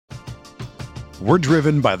We're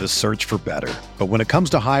driven by the search for better. But when it comes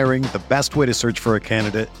to hiring, the best way to search for a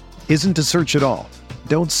candidate isn't to search at all.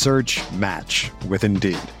 Don't search, match with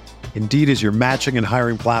Indeed. Indeed is your matching and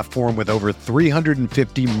hiring platform with over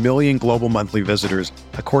 350 million global monthly visitors,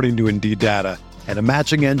 according to Indeed data, and a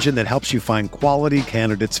matching engine that helps you find quality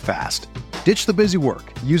candidates fast. Ditch the busy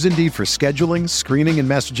work. Use Indeed for scheduling, screening, and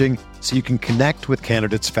messaging so you can connect with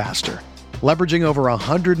candidates faster. Leveraging over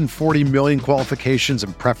 140 million qualifications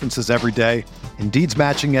and preferences every day, Indeed's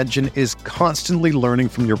matching engine is constantly learning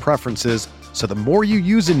from your preferences, so the more you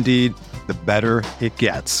use Indeed, the better it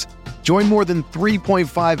gets. Join more than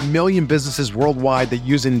 3.5 million businesses worldwide that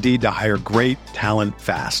use Indeed to hire great talent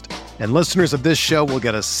fast. And listeners of this show will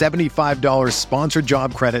get a $75 sponsored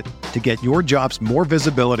job credit to get your jobs more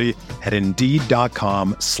visibility at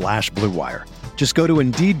Indeed.com/Blue Wire. Just go to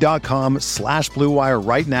Indeed.com/Blue Wire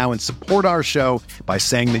right now and support our show by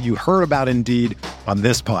saying that you heard about Indeed on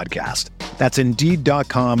this podcast. That's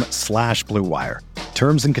Indeed.com/Blue Wire.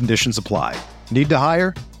 Terms and conditions apply. Need to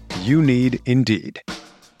hire? You need Indeed.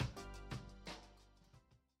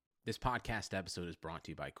 This podcast episode is brought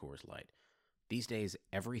to you by Coors Light. These days,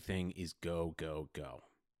 everything is go, go, go.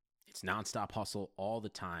 It's nonstop hustle all the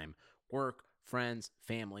time. Work, friends,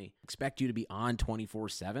 family, expect you to be on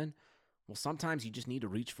 24/7. Well, sometimes you just need to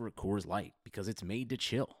reach for a Coors Light because it's made to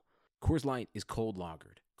chill. Coors Light is cold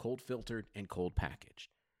lagered, cold filtered, and cold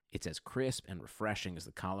packaged. It's as crisp and refreshing as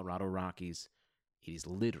the Colorado Rockies. It is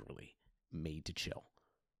literally made to chill.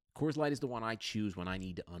 Coors Light is the one I choose when I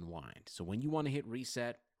need to unwind. So when you want to hit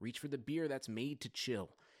reset, reach for the beer that's made to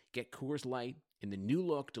chill. Get Coors Light in the new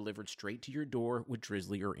look delivered straight to your door with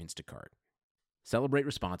Drizzly or Instacart. Celebrate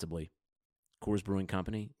responsibly. Coors Brewing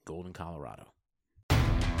Company, Golden, Colorado.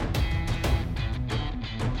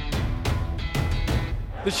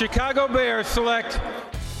 The Chicago Bears select.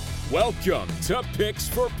 Welcome to Picks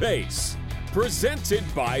for Pace, presented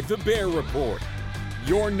by The Bear Report,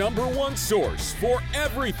 your number one source for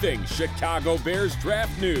everything Chicago Bears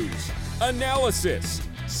draft news, analysis,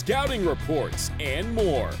 scouting reports, and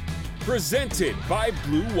more. Presented by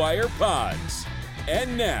Blue Wire Pods.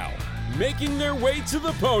 And now, making their way to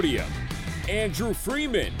the podium, Andrew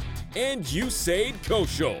Freeman and Usaid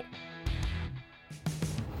Koshel.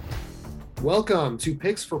 Welcome to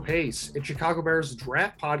Picks for Pace, a Chicago Bears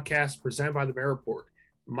draft podcast presented by the Bear Report.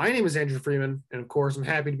 My name is Andrew Freeman, and of course, I'm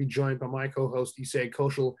happy to be joined by my co-host, Usaid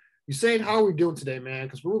Koshel. Usaid, how are we doing today, man?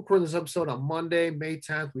 Because we're recording this episode on Monday, May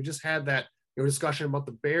 10th. We just had that discussion about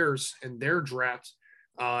the Bears and their draft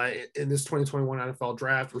in this 2021 NFL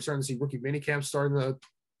draft. We're starting to see rookie minicamps starting to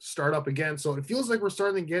start up again. So it feels like we're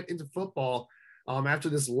starting to get into football after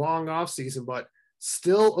this long offseason, but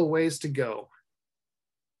still a ways to go.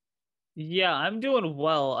 Yeah, I'm doing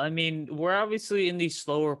well. I mean, we're obviously in the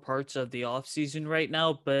slower parts of the offseason right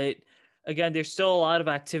now, but again, there's still a lot of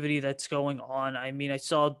activity that's going on. I mean, I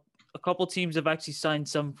saw a couple teams have actually signed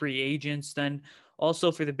some free agents. Then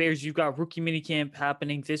also for the Bears, you've got rookie minicamp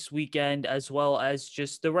happening this weekend, as well as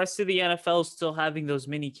just the rest of the NFL still having those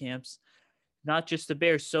mini camps, not just the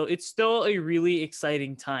Bears. So it's still a really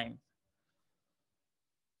exciting time.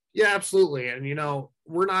 Yeah, absolutely. And,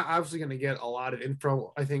 we're not obviously going to get a lot of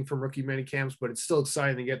info, I think, from rookie minicamps, but it's still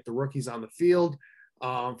exciting to get the rookies on the field.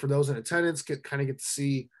 For those in attendance, get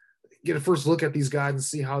a first look at these guys and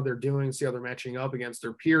see how they're doing, see how they're matching up against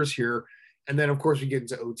their peers here. And then, of course, we get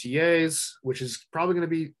into OTAs, which is probably going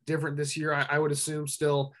to be different this year, I would assume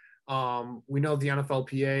still. We know the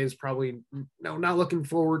NFLPA is probably not looking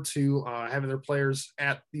forward to having their players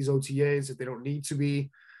at these OTAs if they don't need to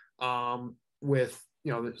be with –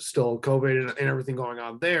 still COVID and everything going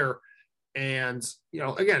on there. And,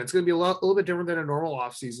 again, it's going to be a little bit different than a normal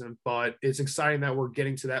offseason, but it's exciting that we're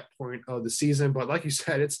getting to that point of the season. But like you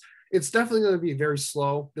said, it's definitely going to be very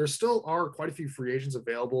slow. There still are quite a few free agents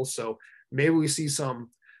available. So maybe we see some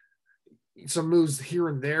moves here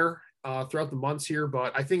and there throughout the months here.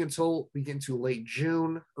 But I think until we get into late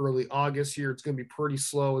June, early August here, it's going to be pretty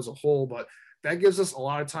slow as a whole. But that gives us a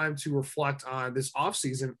lot of time to reflect on this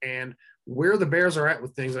offseason and where the Bears are at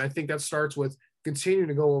with things. And I think that starts with continuing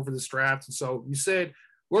to go over this draft. And so you said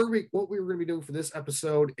what we were going to be doing for this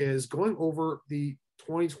episode is going over the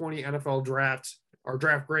 2020 NFL draft, our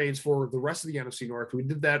draft grades for the rest of the NFC North. We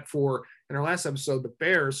did that in our last episode, the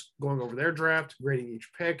Bears going over their draft, grading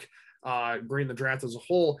each pick, grading the draft as a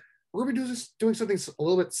whole. We're going to be doing something a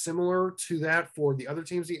little bit similar to that for the other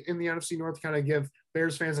teams in the NFC North, to kind of give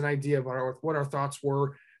Bears fans an idea of what our thoughts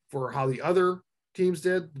were for how the other teams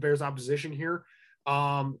did, the Bears opposition here. We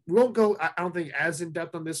won't go, I don't think, as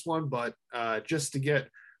in-depth on this one, but just to get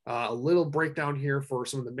a little breakdown here for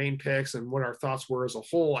some of the main picks and what our thoughts were as a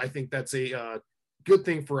whole, I think that's a good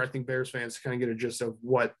thing for, I think, Bears fans to kind of get a gist of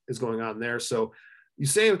what is going on there. So you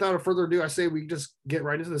say, without a further ado, I say we just get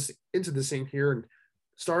right into this thing here and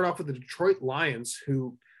start off with the Detroit Lions,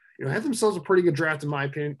 who, have themselves a pretty good draft, in my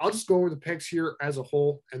opinion. I'll just go over the picks here as a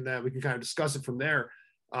whole, and then we can kind of discuss it from there.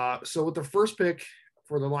 So with the first pick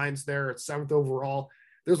for the Lions there at 7th overall,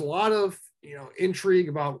 there's a lot of, intrigue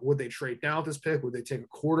about would they trade down with this pick? Would they take a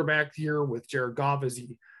quarterback here with Jared Goff as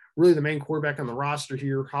really the main quarterback on the roster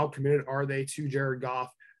here? How committed are they to Jared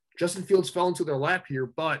Goff? Justin Fields fell into their lap here,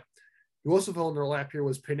 but who also fell in their lap here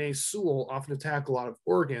was Penei Sewell, offensive tackle out of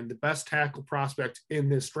Oregon, the best tackle prospect in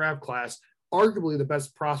this draft class, arguably the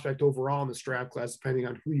best prospect overall in this draft class, depending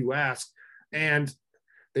on who you ask. And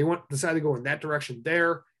they decided to go in that direction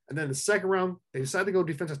there. And then the second round, they decided to go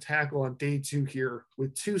defensive tackle on day 2 here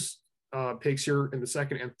with 2 picks here in the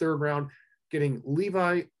second and third round, getting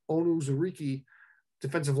Levi Onwuzurike,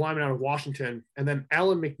 defensive lineman out of Washington, and then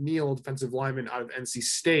Alan McNeil, defensive lineman out of NC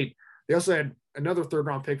State. They also had another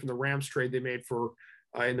third-round pick from the Rams trade they made for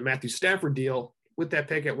in the Matthew Stafford deal. With that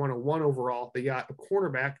pick at 101 overall, they got a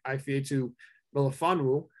cornerback, Ifeatu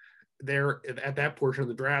Melifonwu, there at that portion of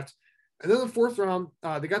the draft. And then the fourth round,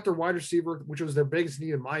 they got their wide receiver, which was their biggest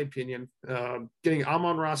need, in my opinion, getting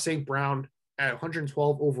Amon-Ra St. Brown at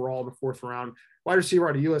 112 overall in the fourth round, wide receiver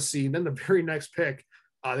out of USC. And then the very next pick,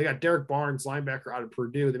 they got Derek Barnes, linebacker out of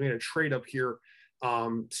Purdue. They made a trade up here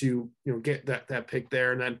to get that pick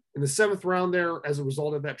there. And then in the 7th round there, as a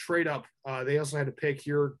result of that trade up, they also had to pick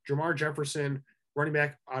here Jamar Jefferson, running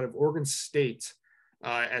back out of Oregon State,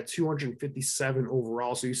 at 257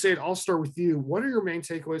 overall. So you say it, I'll start with you. What are your main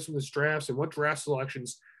takeaways from this draft, and what draft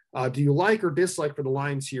selections do you like or dislike for the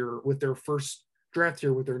Lions here with their first draft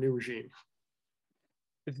here with their new regime?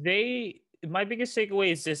 My biggest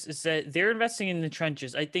takeaway is that they're investing in the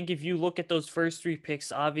trenches. I think if you look at those first 3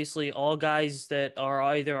 picks, obviously all guys that are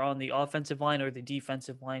either on the offensive line or the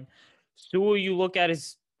defensive line. Sewell, you look at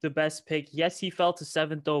as the best pick. Yes, he fell to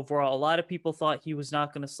 7th overall. A lot of people thought he was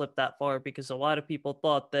not going to slip that far because a lot of people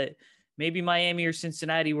thought that maybe Miami or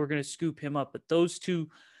Cincinnati were going to scoop him up. But those 2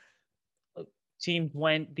 teams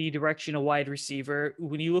went the direction of wide receiver.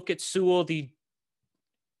 When you look at Sewell, the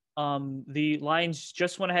Lions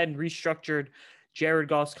just went ahead and restructured Jared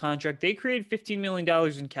Goff's contract. They created $15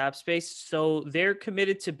 million in cap space, so they're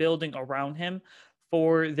committed to building around him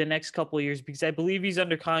for the next couple of years, because I believe he's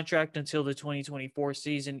under contract until the 2024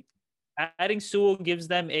 season. Adding Sewell gives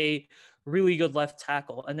them a really good left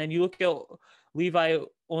tackle. And then you look at Levi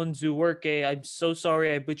Onwuzurike, I'm so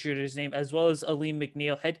sorry I butchered his name, as well as Alim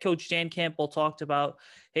McNeil. Head coach Dan Campbell talked about,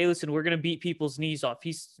 hey, listen, we're going to beat people's knees off.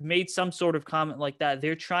 He's made some sort of comment like that.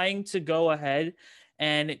 They're trying to go ahead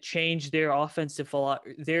and change their offensive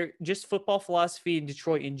philosophy, their just football philosophy in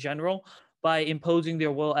Detroit in general, by imposing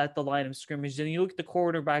their will at the line of scrimmage. Then you look at the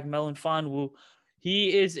quarterback, Melifonwu.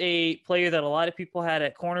 He is a player that a lot of people had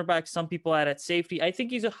at cornerback, some people had at safety. I think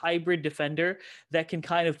he's a hybrid defender that can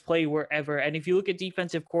kind of play wherever. And if you look at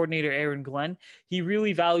defensive coordinator Aaron Glenn, he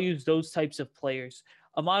really values those types of players.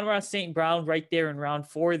 Amon-Ra St. Brown right there in round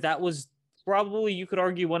 4, that was probably, you could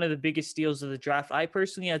argue, one of the biggest steals of the draft. I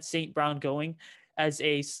personally had St. Brown going as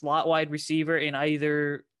a slot wide receiver in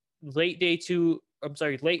either late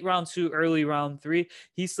round 2, early round 3.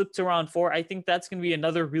 He slipped to round 4. I think that's going to be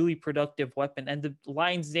another really productive weapon. And the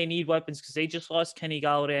Lions, they need weapons because they just lost Kenny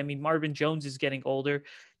Golladay. I mean, Marvin Jones is getting older.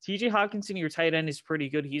 TJ Hawkinson, your tight end, is pretty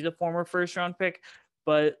good. He's a former first-round pick.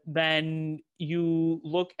 But then you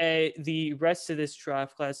look at the rest of this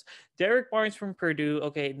draft class. Derek Barnes from Purdue,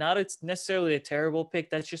 okay, not necessarily a terrible pick.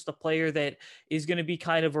 That's just a player that is going to be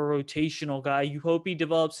kind of a rotational guy. You hope he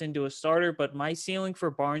develops into a starter, but my ceiling for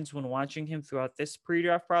Barnes when watching him throughout this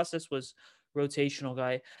pre-draft process was rotational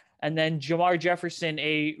guy. And then Jamar Jefferson,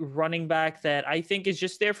 a running back that I think is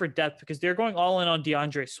just there for depth because they're going all in on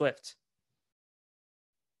DeAndre Swift.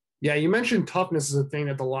 Yeah, you mentioned toughness is a thing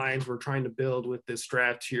that the Lions were trying to build with this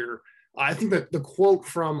draft here. I think that the quote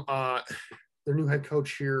from their new head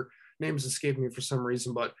coach here, name is escaping me for some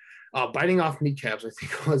reason, but biting off kneecaps, I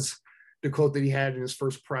think was the quote that he had in his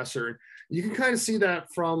first presser. You can kind of see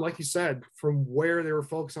that from, like you said, from where they were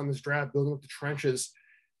focused on this draft, building up the trenches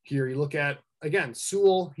here. You look at, again,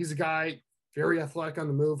 Sewell, he's a guy, very athletic on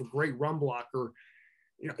the move, a great run blocker.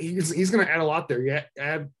 You know, he's going to add a lot there. You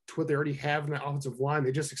add to what they already have in the offensive line.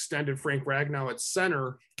 They just extended Frank Ragnow at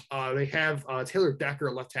center. They have Taylor Decker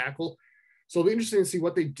at left tackle. So it'll be interesting to see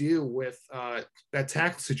what they do with that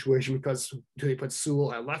tackle situation, because do they put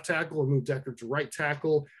Sewell at left tackle and move Decker to right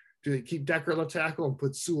tackle? Do they keep Decker at left tackle and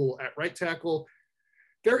put Sewell at right tackle?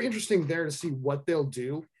 Very interesting there to see what they'll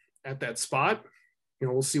do at that spot. You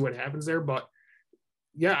know, we'll see what happens there. But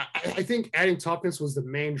Yeah, I think adding toughness was the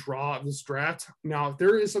main draw of this draft. Now, if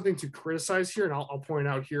there is something to criticize here, and I'll point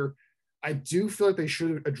out here, I do feel like they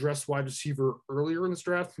should have addressed wide receiver earlier in this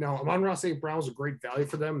draft. Now, Amon-Ra St. Brown was a great value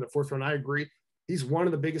for them in the fourth round. I agree. He's one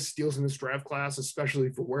of the biggest steals in this draft class, especially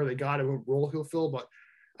for where they got him, what role he'll fill. But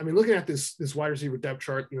I mean, looking at this wide receiver depth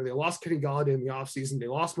chart, they lost Kenny Golladay in the offseason. They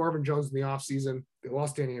lost Marvin Jones in the offseason. They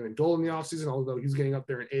lost Danny Amendola in the offseason, although he's getting up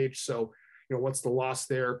there in age. So, what's the loss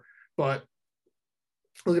there? But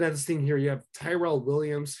looking at this thing here, you have Tyrell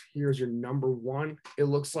Williams. Here's your number one. It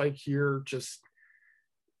looks like here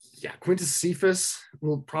Quintus Cephas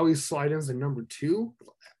will probably slide in as a number two.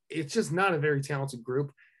 It's just not a very talented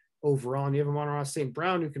group overall. And you have Amon-Ra St.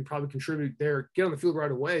 Brown, who can probably contribute there, get on the field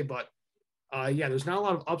right away. But there's not a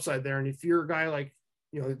lot of upside there. And if you're a guy like,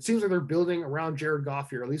 it seems like they're building around Jared Goff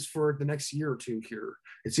here, at least for the next year or two here.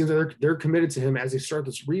 It seems like they're committed to him as they start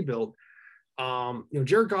this rebuild.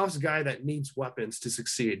 Jared Goff's a guy that needs weapons to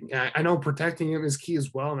succeed. I know protecting him is key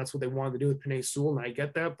as well, and that's what they wanted to do with Penei Sewell, and I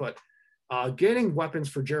get that. But getting weapons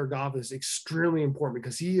for Jared Goff is extremely important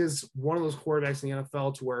because he is one of those quarterbacks in the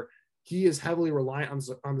NFL to where he is heavily reliant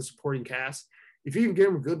on the supporting cast. If you can get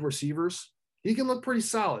him good receivers, he can look pretty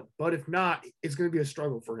solid. But if not, it's going to be a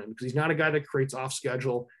struggle for him because he's not a guy that creates off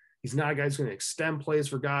schedule. He's not a guy who's going to extend plays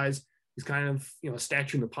for guys. He's kind of, a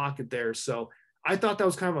statue in the pocket there. So I thought that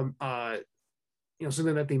was kind of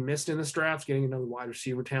something that they missed in this draft, getting another wide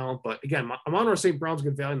receiver talent. But again, Amon-Ra St. Brown's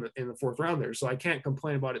good value in the fourth round there, so I can't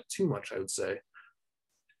complain about it too much, I would say.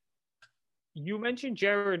 You mentioned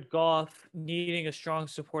Jared Goff needing a strong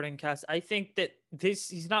supporting cast. I think that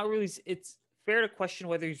he's not really, it's fair to question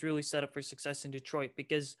whether he's really set up for success in Detroit,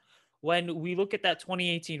 because when we look at that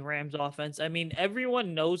 2018 Rams offense, I mean,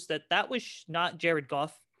 everyone knows that was not Jared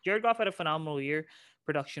Goff. Jared Goff had a phenomenal year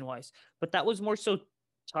production-wise, but that was more so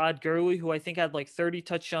Todd Gurley, who I think had like 30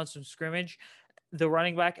 touchdowns from scrimmage, the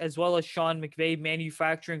running back, as well as Sean McVay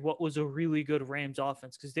manufacturing what was a really good Rams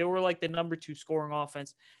offense because they were like the number 2 scoring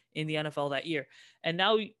offense in the NFL that year. And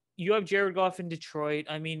now you have Jared Goff in Detroit.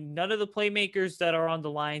 I mean, none of the playmakers that are on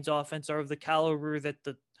the Lions offense are of the caliber that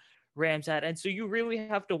the Rams had. And so you really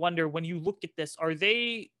have to wonder when you look at this, are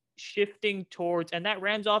they shifting towards, and that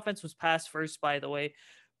Rams offense was pass first, by the way,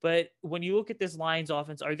 but when you look at this Lions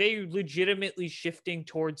offense, are they legitimately shifting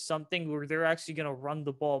towards something where they're actually going to run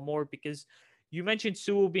the ball more? Because you mentioned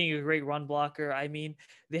Sewell being a great run blocker. I mean,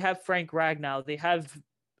 they have Frank Ragnow. They have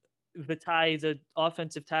Vitae, the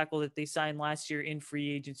offensive tackle that they signed last year in free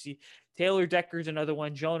agency. Taylor Decker's another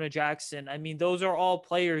one. Jonah Jackson. I mean, those are all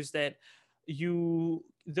players that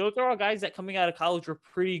those are all guys that coming out of college were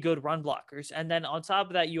pretty good run blockers. And then on top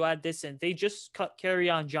of that, you add this in. They just cut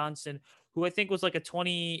Kerryon Johnson, who I think was like a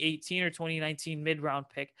 2018 or 2019 mid-round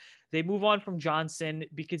pick. They move on from Johnson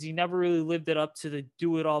because he never really lived it up to the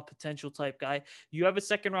do-it-all potential type guy. You have a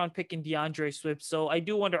second-round pick in DeAndre Swift. So I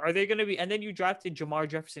do wonder, are they going to be – and then you drafted Jamar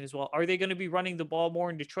Jefferson as well. Are they going to be running the ball more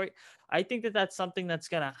in Detroit? I think that's something that's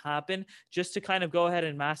going to happen just to kind of go ahead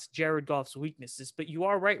and mask Jared Goff's weaknesses. But you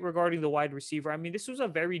are right regarding the wide receiver. I mean, this was a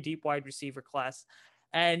very deep wide receiver class.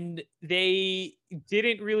 And they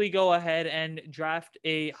didn't really go ahead and draft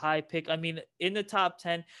a high pick. I mean, in the top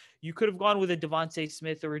 10, you could have gone with a Devontae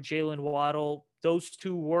Smith or a Jalen Waddle. Those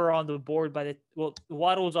two were on the board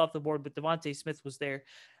Waddle was off the board, but Devontae Smith was there.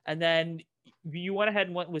 And then you went ahead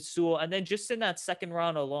and went with Sewell. And then just in that second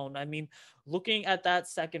round alone, I mean, looking at that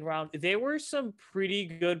second round, there were some pretty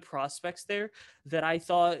good prospects there that I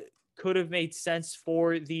thought could have made sense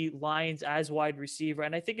for the Lions as wide receiver.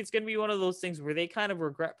 And I think it's going to be one of those things where they kind of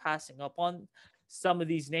regret passing up on some of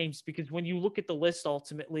these names, because when you look at the list,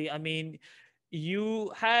 ultimately, I mean, you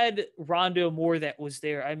had Rondale Moore that was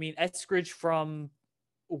there. I mean, Eskridge from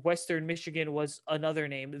Western Michigan was another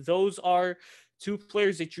name. Those are two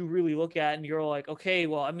players that you really look at and you're like, okay,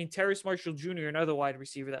 well, I mean, Terrace Marshall Jr., another wide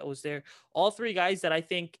receiver that was there. All three guys that I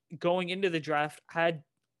think going into the draft had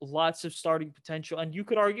lots of starting potential, and you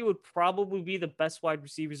could argue would probably be the best wide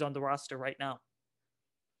receivers on the roster right now.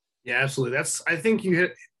 Yeah, absolutely. I think you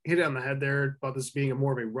hit it on the head there about this being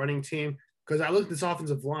more of a running team, because I look at this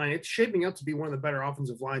offensive line, it's shaping up to be one of the better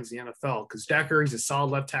offensive lines in the NFL, because Decker, he's a solid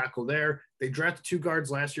left tackle there. They drafted 2 guards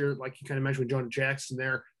last year, like you kind of mentioned with Jonah Jackson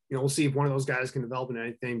there. We'll see if one of those guys can develop into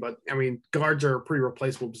anything, but I mean, guards are a pretty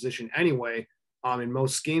replaceable position anyway in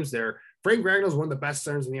most schemes there. Frank Ragnow is one of the best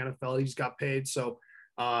centers in the NFL. He just got paid, so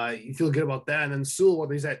you feel good about that. And then Sewell,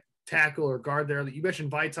 whether he's at tackle or guard there, you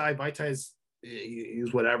mentioned Vitae. Vitae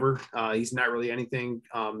he's whatever. He's not really anything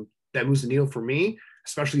that moves the needle for me,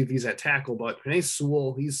 especially if he's at tackle. But Penei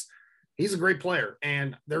Sewell, he's a great player,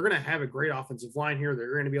 and they're going to have a great offensive line here.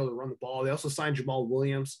 They're going to be able to run the ball. They also signed Jamal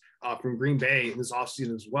Williams from Green Bay in this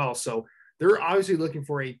offseason as well. So they're obviously looking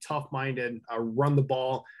for a tough-minded, run the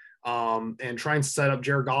ball, and try and set up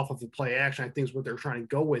Jared Goff with the play action. I think is what they're trying to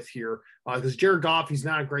go with here. Because Jared Goff, he's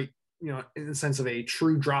not a great, in the sense of a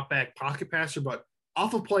true drop back pocket passer, but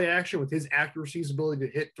off of play action with his accuracy, his ability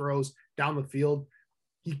to hit throws down the field,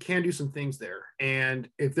 he can do some things there. And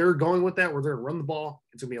if they're going with that, where they're going to run the ball,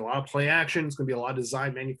 it's going to be a lot of play action. It's going to be a lot of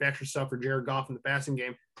design manufactured stuff for Jared Goff in the passing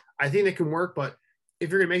game. I think they can work, but if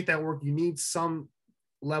you're going to make that work, you need some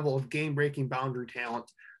level of game-breaking boundary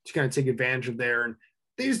talent to kind of take advantage of there. And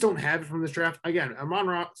they just don't have it from this draft. Again,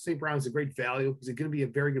 Amon St. Brown is a great value. He's going to be a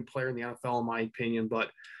very good player in the NFL, in my opinion.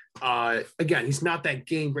 But again, he's not that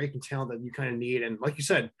game-breaking talent that you kind of need. And like you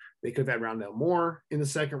said, they could have had Rondale Moore in the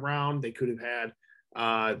second round. They could have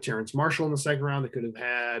had Terrence Marshall in the second round. They could have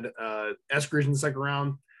had Eskridge in the second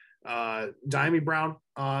round. Dyami Brown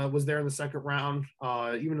was there in the second round,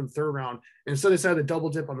 even in the third round. And so they decided to double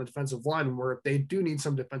dip on the defensive line, where if they do need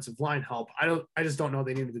some defensive line help, I just don't know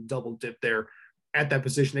they needed to double dip there at that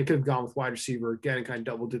position. They could have gone with wide receiver again and kind of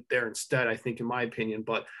double dip there instead, I think, in my opinion.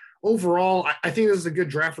 But overall, I think this is a good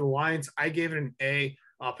draft for the Lions. I gave it an A.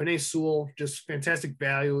 Penei Sewell, just fantastic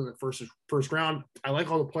value in the first round. I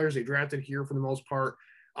like all the players they drafted here for the most part.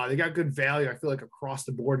 They got good value, I feel like, across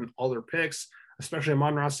the board in all their picks, especially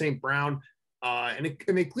Amon-Ra St. Brown. And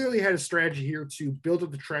they clearly had a strategy here to build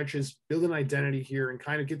up the trenches, build an identity here, and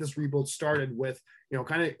kind of get this rebuild started with,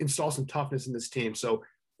 kind of install some toughness in this team. So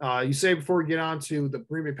you say, before we get on to the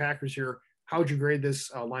Green Bay Packers here, how would you grade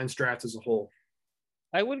this Lions draft as a whole?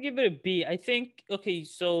 I would give it a B. I think, okay,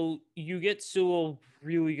 so you get Sewell,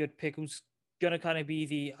 really good pick, who's going to kind of be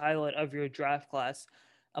the highlight of your draft class.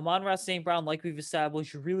 Amon-Ra St. Brown, like we've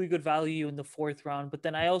established, really good value in the fourth round. But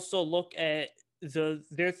then I also look at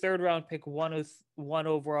their third round pick, 101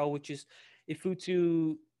 overall, which is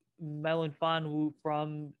Ifutu Melifonwu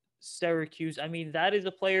from Syracuse. I mean, that is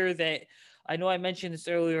a player that I know I mentioned this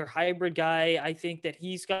earlier, hybrid guy. I think that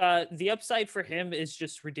he's got the upside for him is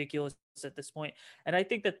just ridiculous at this point. And I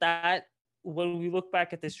think that when we look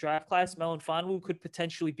back at this draft class, Melifonwu could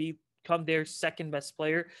potentially become their second best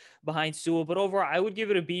player behind Sewell. But overall, I would give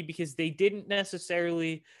it a B because they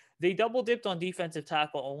double dipped on defensive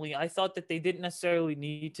tackle only. I thought that they didn't necessarily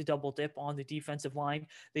need to double dip on the defensive line.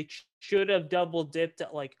 They should have double dipped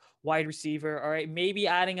at like wide receiver. All right. Maybe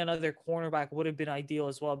adding another cornerback would have been ideal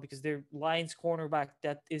as well because their Lions cornerback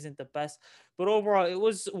depth isn't the best. But overall, it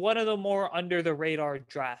was one of the more under the radar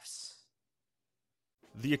drafts.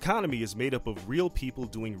 The economy is made up of real people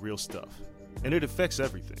doing real stuff, and it affects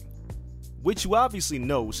everything. Which you obviously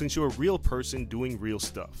know since you're a real person doing real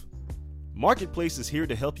stuff. Marketplace is here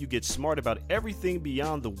to help you get smart about everything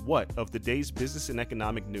beyond the what of the day's business and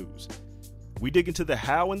economic news. We dig into the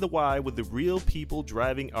how and the why with the real people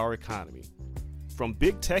driving our economy. From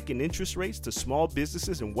big tech and interest rates to small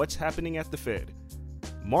businesses and what's happening at the Fed.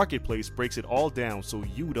 Marketplace breaks it all down so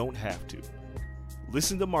you don't have to.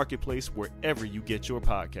 Listen to Marketplace wherever you get your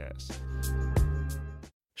podcasts.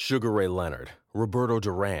 Sugar Ray Leonard, Roberto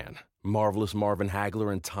Duran, Marvelous Marvin Hagler,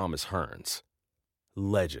 and Thomas Hearns.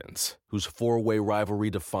 Legends, whose four-way rivalry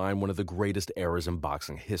defined one of the greatest eras in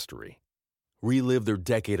boxing history. Relive their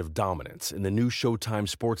decade of dominance in the new Showtime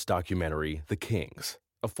sports documentary, The Kings,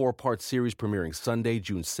 a 4-part series premiering Sunday,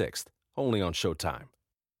 June 6th, only on Showtime.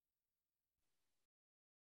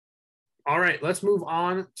 All right, let's move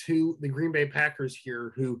on to the Green Bay Packers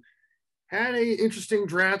here, who had an interesting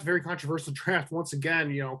draft, very controversial draft. Once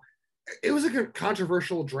again, it was a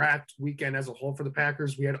controversial draft weekend as a whole for the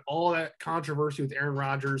Packers. We had all that controversy with Aaron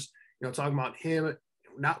Rodgers, talking about him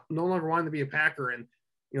no longer wanting to be a Packer. And,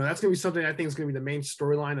 that's going to be something I think is going to be the main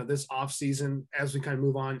storyline of this offseason as we kind of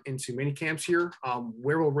move on into mini camps here.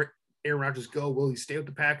 Where will Aaron Rodgers go? Will he stay with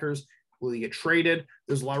the Packers? Will he get traded?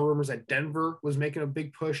 There's a lot of rumors that Denver was making a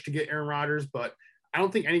big push to get Aaron Rodgers, but I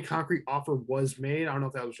don't think any concrete offer was made. I don't know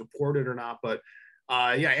if that was reported or not, but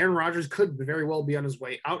Aaron Rodgers could very well be on his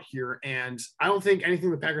way out here. And I don't think anything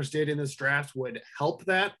the Packers did in this draft would help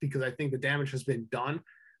that because I think the damage has been done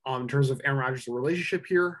in terms of Aaron Rodgers' relationship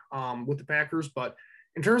here with the Packers. But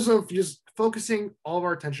in terms of just focusing all of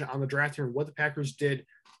our attention on the draft here and what the Packers did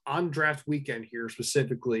on draft weekend here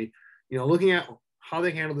specifically, looking at how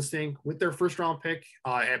they handled this thing with their first round pick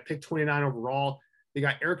at pick 29 overall, they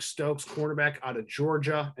got Eric Stokes, cornerback out of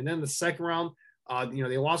Georgia. And then the second round,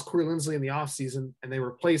 they lost Corey Linsley in the offseason, and they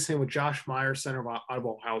replaced him with Josh Myers, center out of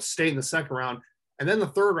Ohio State in the second round. And then the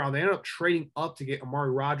third round, they ended up trading up to get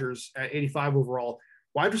Amari Rodgers at 85 overall,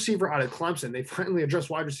 wide receiver out of Clemson. They finally addressed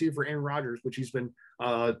wide receiver for Aaron Rodgers, which he's been,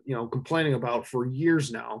 complaining about for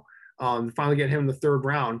years now. Finally get him in the third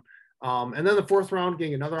round. And then the fourth round,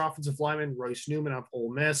 getting another offensive lineman, Royce Newman of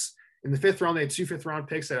Ole Miss. In the 5th round, they had 2 5th-round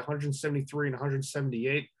picks at 173 and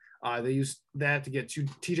 178. They used that to get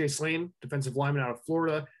TJ Slane, defensive lineman out of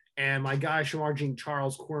Florida, and my guy, Shamar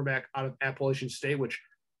Jean-Charles, cornerback out of Appalachian State, which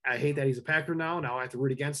I hate that he's a Packer now. Now I have to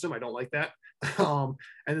root against him. I don't like that. And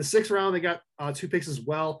the 6th round, they got 2 picks as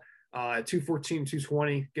well, at 214,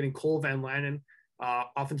 220, getting Cole Van Lanen,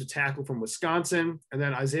 offensive tackle from Wisconsin, and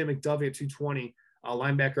then Isaiah McDovey at 220,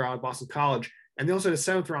 linebacker out of Boston College. And they also had a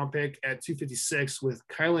 7th-round pick at 256 with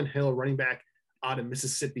Kylan Hill, running back out of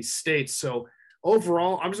Mississippi State. So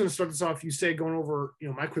overall, I'm just going to start this off. You say going over,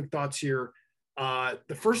 my quick thoughts here.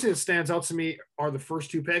 The first thing that stands out to me are the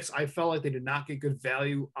first 2 picks. I felt like they did not get good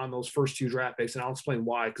value on those first 2 draft picks, and I'll explain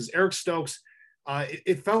why. Because Eric Stokes,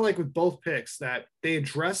 it felt like with both picks that they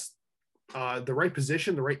addressed the right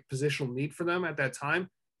position, the right positional need for them at that time,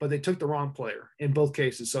 but they took the wrong player in both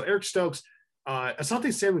cases. So Eric Stokes,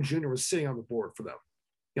 Asante Samuel Jr. was sitting on the board for them.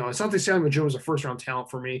 Asante Samuel Jr. was a first-round talent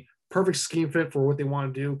for me. Perfect scheme fit for what they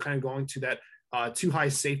want to do, kind of going to that too high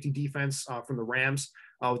safety defense from the Rams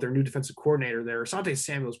with their new defensive coordinator there. Asante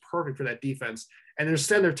Samuel is perfect for that defense. And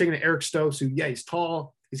instead they're taking Eric Stokes, who, he's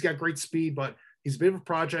tall, he's got great speed, but he's a bit of a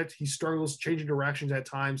project. He struggles changing directions at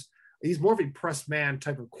times. He's more of a press man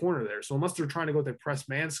type of corner there. So unless they're trying to go with their press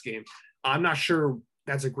man scheme, I'm not sure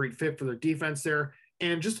that's a great fit for their defense there.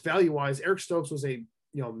 And just value-wise, Eric Stokes was a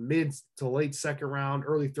mid to late 2nd round,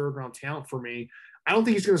 early 3rd round talent for me. I don't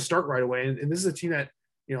think he's going to start right away. And this is a team that,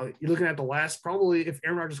 you're looking at the last, probably if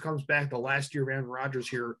Aaron Rodgers comes back, the last year of Aaron Rodgers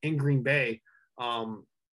here in Green Bay, kind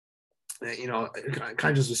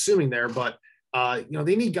of just assuming there, but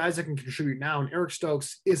they need guys that can contribute now. And Eric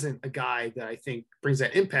Stokes isn't a guy that I think brings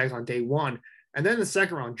that impact on day one. And then in the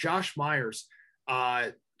 2nd round, Josh Myers,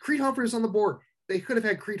 Creed Humphrey was on the board. They could have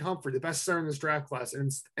had Creed Humphrey, the best center in this draft class, and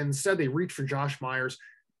instead they reached for Josh Myers.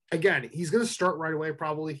 Again, he's going to start right away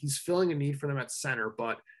probably. He's filling a need for them at center,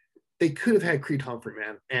 but they could have had Creed Humphrey,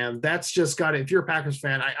 man. And that's just got it. If you're a Packers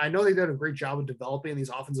fan, I know they did a great job of developing these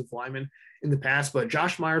offensive linemen in the past, but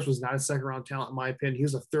Josh Myers was not a 2nd-round talent in my opinion. He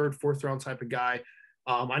was a 3rd, 4th-round type of guy.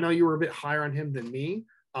 I know you were a bit higher on him than me,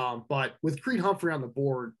 but with Creed Humphrey on the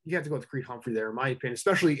board, you have to go with Creed Humphrey there, in my opinion,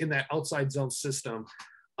 especially in that outside zone system.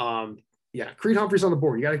 Creed Humphrey's on the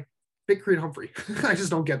board. You got to pick Creed Humphrey. I just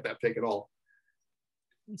don't get that pick at all.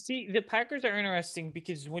 See, the Packers are interesting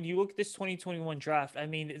because when you look at this 2021 draft, I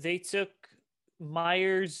mean, they took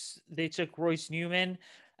Myers, they took Royce Newman,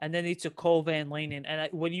 and then they took Cole Van Lanen. And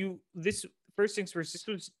first things first, this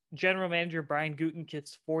was general manager Brian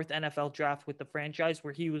Gutekunst's 4th NFL draft with the franchise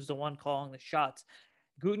where he was the one calling the shots.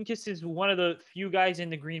 Gutekunst is one of the few guys in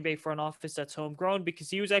the Green Bay front office that's homegrown because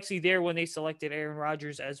he was actually there when they selected Aaron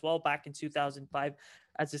Rodgers as well back in 2005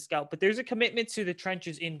 as a scout. But there's a commitment to the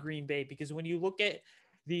trenches in Green Bay because when you look at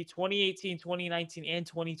the 2018, 2019, and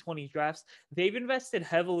 2020 drafts, they've invested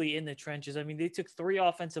heavily in the trenches. I mean, they took 3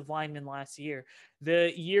 offensive linemen last year.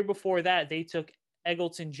 The year before that, they took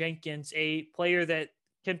Eggleton Jenkins, a player that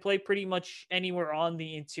can play pretty much anywhere on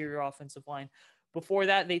the interior offensive line. Before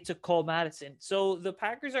that, they took Cole Madison. So the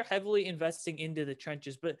Packers are heavily investing into the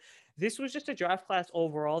trenches, but this was just a draft class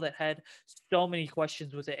overall that had so many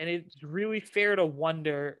questions with it. And it's really fair to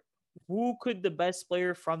wonder who could the best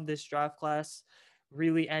player from this draft class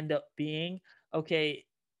really end up being. Okay,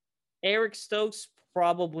 Eric Stokes,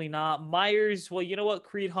 probably not. Myers, well, you know what?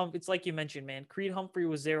 Creed Humphrey, it's like you mentioned, man. Creed Humphrey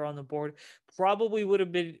was there on the board. Probably would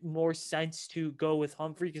have been more sense to go with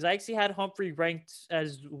Humphrey because I actually had Humphrey ranked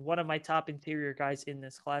as one of my top interior guys in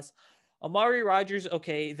this class. Amari Rodgers,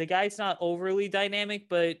 okay, the guy's not overly dynamic,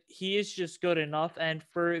 but he is just good enough. And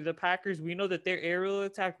for the Packers, we know that their aerial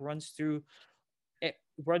attack runs through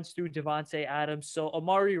Devontae Adams. So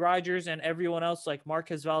Amari Rodgers and everyone else like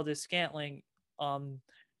Marquez Valdes-Scantling, Alan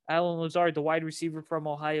Lazard, the wide receiver from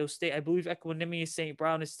Ohio State. I believe Equanimous St.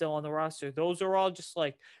 Brown is still on the roster. Those are all just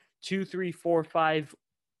like 2, 3, 4, 5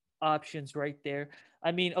 options right there.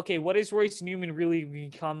 I mean, okay, what has Royce Newman really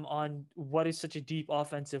become on what is such a deep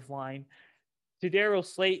offensive line? Daryl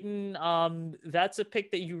Slayton, that's a pick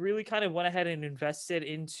that you really kind of went ahead and invested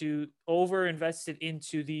into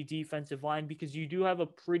the defensive line because you do have a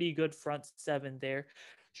pretty good front 7 there.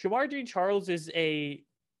 Shamar Jean-Charles is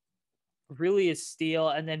really a steal.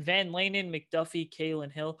 And then Van Lanen, McDuffie,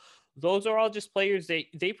 Kalen Hill, those are all just players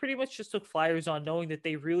they pretty much just took flyers on, knowing that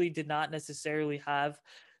they really did not necessarily have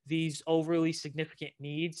these overly significant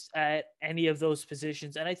needs at any of those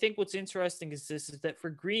positions. And I think what's interesting is that for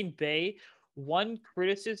Green Bay, one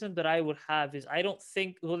criticism that I would have is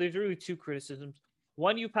there's really 2 criticisms.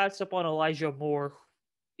 One, you passed up on Elijah Moore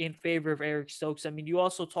in favor of Eric Stokes. I mean, you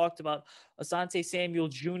also talked about Asante Samuel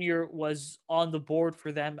Jr. was on the board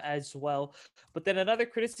for them as well. But then another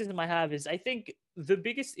criticism I have is I think the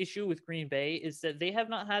biggest issue with Green Bay is that they have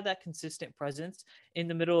not had that consistent presence in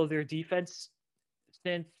the middle of their defense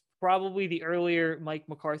since probably the earlier Mike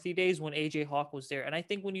McCarthy days when AJ Hawk was there. And I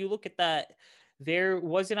think when you look at that, there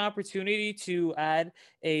was an opportunity to add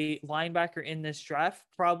a linebacker in this draft,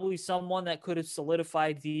 probably someone that could have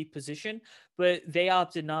solidified the position, but they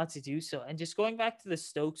opted not to do so. And just going back to the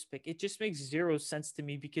Stokes pick, it just makes zero sense to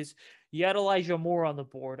me because you had Elijah Moore on the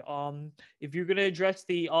board. If you're going to address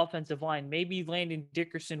the offensive line, maybe Landon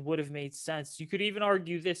Dickerson would have made sense. You could even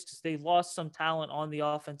argue this because they lost some talent on the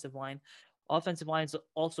offensive line. Offensive line's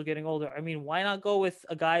also getting older. I mean, why not go with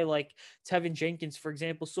a guy like Tevin Jenkins, for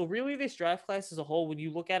example? So really this draft class as a whole, when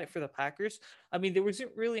you look at it for the Packers, I mean, there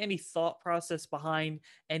wasn't really any thought process behind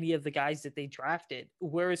any of the guys that they drafted.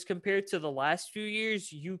 Whereas compared to the last few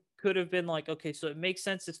years, you could have been like, okay, so it makes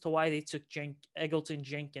sense as to why they took Eggleton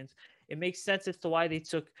Jenkins. It makes sense as to why they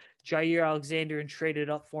took Jair Alexander and traded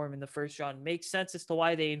up for him in the first round. It makes sense as to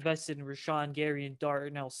why they invested in Rashawn Gary and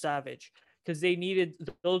Darnell Savage, because they needed,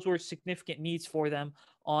 those were significant needs for them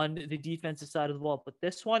on the defensive side of the ball. But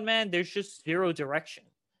this one, man, there's just zero direction.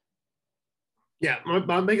 Yeah,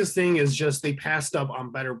 my biggest thing is just they passed up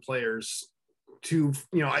on better players to,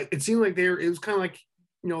 it seemed like it was kind of like,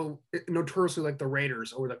 notoriously like the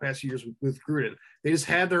Raiders over the past few years with Gruden. They just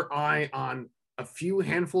had their eye on a few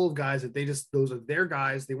handful of guys that those are their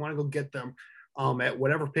guys. They want to go get them at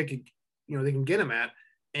whatever pick, they can get them at.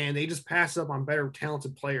 And they just passed up on better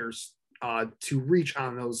talented players to reach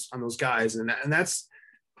on those guys. And that's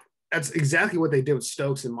exactly what they did with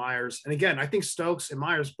Stokes and Myers. And again, I think Stokes and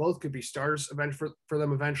Myers both could be starters for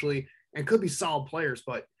them eventually and could be solid players,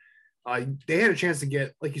 but they had a chance to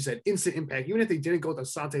get, like you said, instant impact. Even if they didn't go with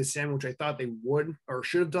Asante Samuel, which I thought they would or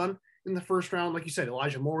should have done in the first round. Like you said,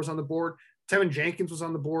 Elijah Moore was on the board. Tevin Jenkins was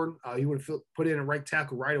on the board. You would have put in a right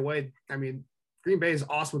tackle right away. I mean, Green Bay is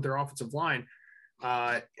awesome with their offensive line.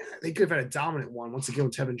 They could have had a dominant one once again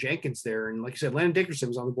with Tevin Jenkins there. And like you said, Landon Dickerson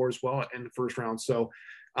was on the board as well in the first round. So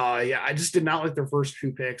I just did not like their first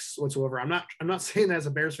few picks whatsoever. I'm not saying that as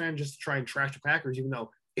a Bears fan just to try and trash the Packers, even though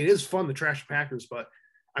it is fun to trash the Packers. But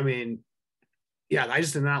I mean, yeah, I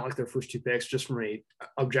just did not like their first two picks just from a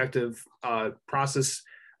objective process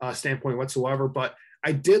standpoint whatsoever. But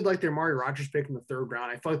I did like their Amari Rodgers pick in the third round.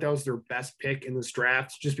 I felt like that was their best pick in this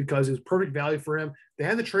draft just because it was perfect value for him. They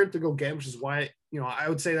had the trade up to go get him, which is why, I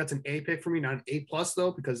would say that's an A pick for me, not an A plus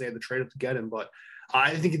though, because they had the trade up to get him. But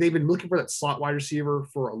I think they've been looking for that slot wide receiver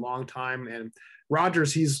for a long time. And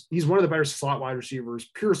Rodgers, he's one of the better slot wide receivers,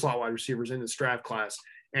 pure slot wide receivers in this draft class.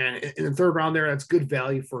 And in the third round there, that's good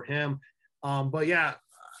value for him. But yeah,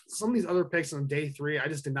 some of these other picks on day three, I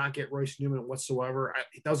just did not get Royce Newman whatsoever.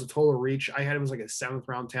 That was a total reach. I had him as like a 7th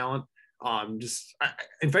round talent.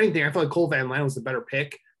 If anything, I felt like Cole Van Landen was the better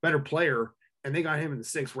pick, better player, and they got him in the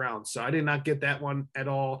 6th round. So I did not get that one at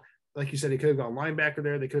all. Like you said, they could have gone linebacker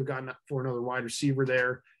there. They could have gotten for another wide receiver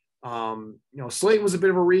there. Slayton was a bit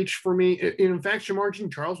of a reach for me. In fact, Shamar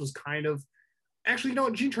Jean-Charles was kind of – actually,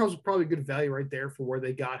 Jean-Charles was probably good value right there for where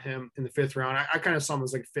they got him in the 5th round. I kind of saw him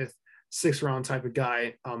as like 5th, 6th round type of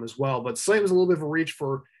guy as well. But Slayton was a little bit of a reach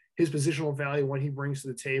for his positional value, what he brings to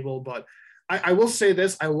the table. But I will say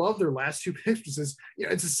this, I love their last two picks because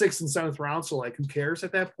it's a 6th and 7th round. So like, who cares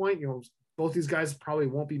at that point? Both these guys probably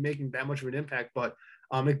won't be making that much of an impact, but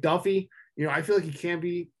McDuffie, I feel like he can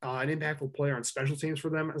be an impactful player on special teams for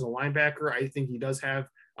them as a linebacker. I think he does have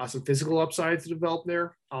some physical upside to develop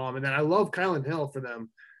there. And then I love Kylan Hill for them.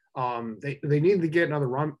 They need to get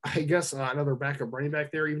another another backup running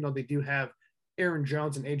back there, even though they do have Aaron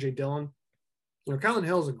Jones and AJ Dillon. Kylan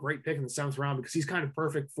Hill is a great pick in the 7th round because he's kind of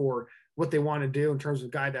perfect for what they want to do in terms of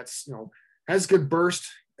a guy that's, has good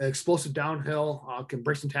burst, explosive downhill, can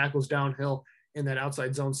break some tackles downhill in that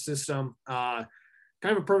outside zone system.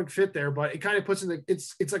 Kind of a perfect fit there, but it kind of puts in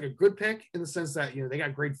it's like a good pick in the sense that, they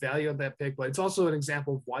got great value on that pick, but it's also an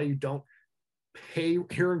example of why you don't pay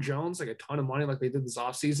Aaron Jones like a ton of money like they did this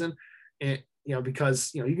offseason. And, because,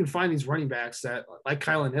 you can find these running backs that like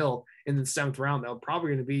Kylan Hill in the 7th round, that are probably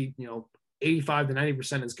going to be, 85 to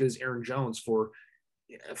 90% as good as Aaron Jones for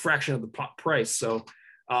a fraction of the price. So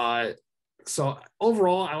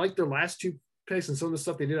overall, I like their last two picks and some of the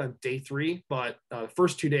stuff they did on day 3, but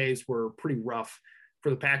first 2 days were pretty rough for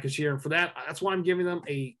the Packers here. And for that's why I'm giving them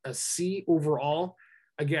a C overall.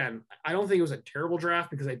 Again, I don't think it was a terrible draft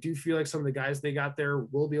because I do feel like some of the guys they got there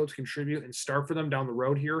will be able to contribute and start for them down the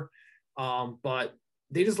road here. But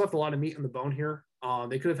they just left a lot of meat on the bone here.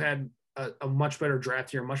 They could have had a much better draft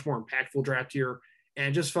here, much more impactful draft here. and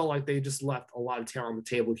it just felt like they just left a lot of talent on the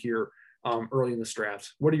table here early in this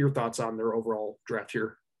draft. What are your thoughts on their overall draft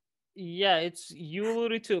here? Yeah, you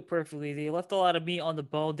alluded to it perfectly. They left a lot of meat on the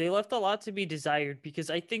bone. They left a lot to be desired, because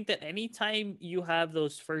I think that anytime you have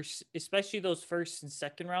those first, especially those first and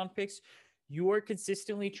second round picks, you are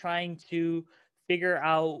consistently trying to figure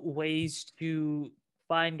out ways to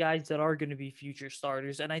find guys that are going to be future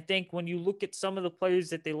starters. And I think when you look at some of the players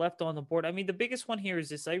that they left on the board, I mean, the biggest one here is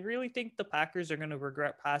this. I really think the Packers are going to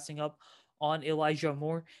regret passing up on Elijah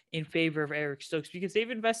Moore in favor of Eric Stokes, because they've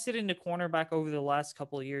invested in the cornerback over the last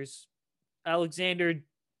couple of years. Alexander,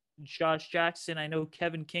 Josh Jackson, I know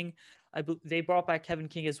Kevin King. They brought back Kevin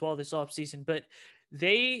King as well this offseason, but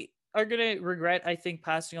they are going to regret, I think,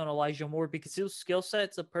 passing on Elijah Moore, because his skill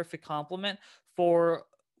set's a perfect complement for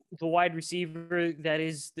the wide receiver that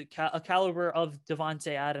is a caliber of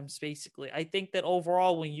Davante Adams, basically. I think that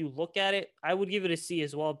overall, when you look at it, I would give it a C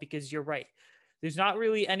as well, because you're right. There's not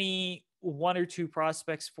really any one or two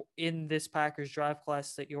prospects in this Packers draft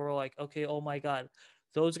class that you're like, okay, oh my God,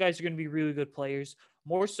 those guys are going to be really good players.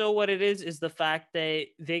 More so what it is the fact that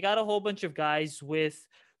they got a whole bunch of guys with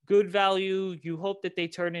good value. You hope that they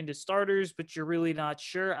turn into starters, but you're really not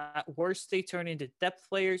sure. At worst, they turn into depth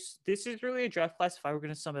players. This is really a draft class, if I were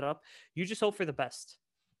going to sum it up. You just hope for the best.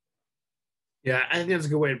 Yeah, I think that's a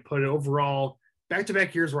good way to put it. Overall,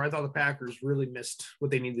 back-to-back years where I thought the Packers really missed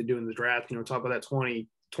what they needed to do in the draft. Talk about that 2020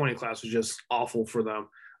 class was just awful for them,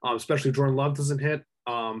 especially Jordan Love doesn't hit.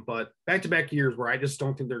 But back-to-back years where I just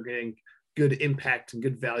don't think they're getting good impact and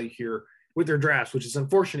good value here with their drafts, which is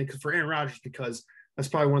unfortunate for Aaron Rodgers, because that's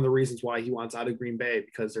probably one of the reasons why he wants out of Green Bay,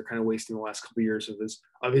 because they're kind of wasting the last couple of years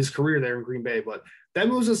of his career there in Green Bay. But that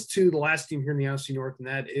moves us to the last team here in the NFC North, and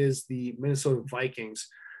that is the Minnesota Vikings,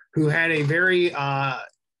 who had a very,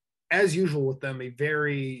 as usual with them, a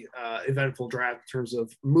very eventful draft in terms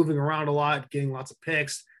of moving around a lot, getting lots of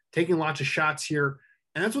picks, taking lots of shots here.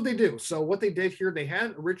 And that's what they do. So what they did here, they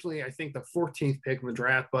had originally, I think, the 14th pick in the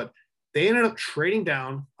draft, but they ended up trading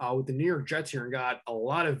down with the New York Jets here and got a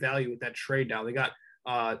lot of value with that trade down. They got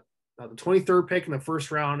the 23rd pick in the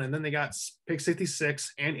first round, and then they got pick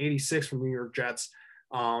 66 and 86 from the New York Jets,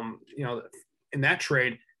 in that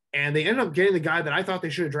trade. And they ended up getting the guy that I thought they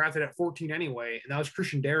should have drafted at 14 anyway, and that was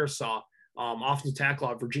Christian Darrisaw, offensive tackle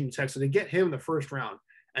out of Virginia Tech. So they get him in the first round.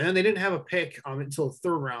 And then they didn't have a pick until the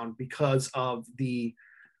third round because of the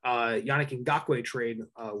Yannick Ngakoue trade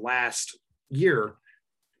last year.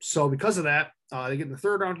 So because of that, they get in the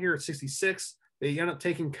third round here at 66. They end up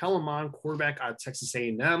taking Kellen Mond, quarterback out of Texas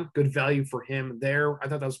A&M. Good value for him there. I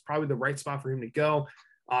thought that was probably the right spot for him to go.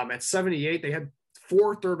 At 78, they had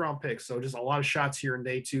 4 third-round picks, so just a lot of shots here in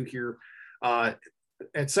day 2 here. At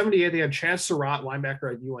 78, they had Chaz Surratt,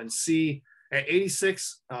 linebacker at UNC. At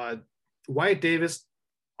 86, Wyatt Davis,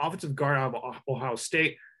 offensive guard out of Ohio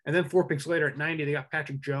State. And then 4 picks later at 90, they got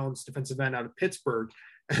Patrick Jones, defensive end out of Pittsburgh.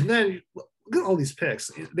 And then look at all these picks.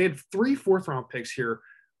 They had 3 fourth-round picks here.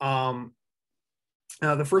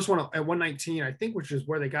 The first one at 119, I think, which is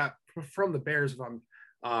where they got from the Bears, if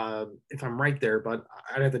I'm right there, but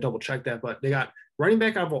I'd have to double check that. But they got running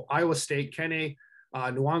back out of Iowa State, Kene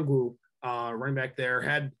Nwangwu, running back there,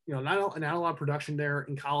 had not a lot of production there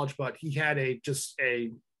in college, but he had just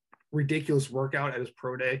a ridiculous workout at his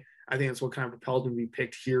pro day. I think that's what kind of propelled him to be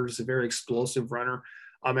picked here. He's a very explosive runner.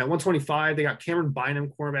 At 125, they got Cameron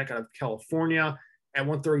Bynum, cornerback out of California. At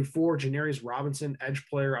 134, Janarius Robinson, edge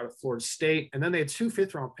player out of Florida State. And then they had 2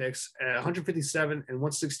 fifth-round picks at 157 and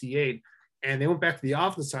 168. And they went back to the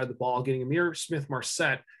offensive side of the ball, getting Amir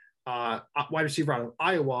Smith-Marset, wide receiver out of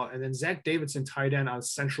Iowa, and then Zach Davidson, tight end out of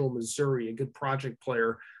Central Missouri, a good project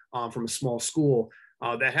player from a small school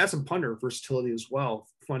that has some punter versatility as well,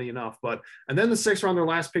 funny enough. And then the 6th round, their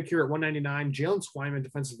last pick here at 199, Jalen Twyman,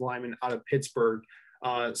 defensive lineman out of Pittsburgh.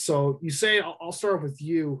 So you say, I'll start with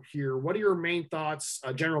you here. What are your main thoughts,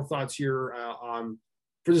 general thoughts here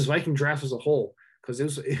for this Viking draft as a whole?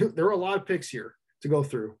 Because there were a lot of picks here to go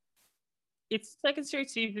through. It's the second straight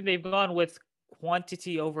season they've gone with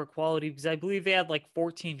quantity over quality, because I believe they had like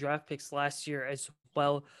 14 draft picks last year as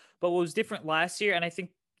well. But what was different last year, and I think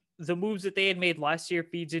the moves that they had made last year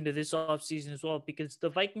feeds into this offseason as well, because the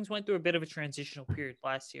Vikings went through a bit of a transitional period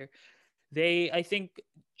last year. They, I think,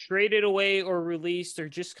 traded away or released or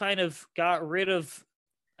just kind of got rid of,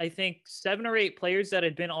 I think, 7 or 8 players that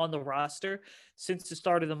had been on the roster since the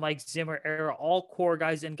start of the Mike Zimmer era, all core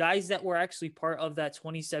guys and guys that were actually part of that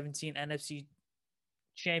 2017 NFC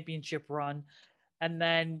Championship run. And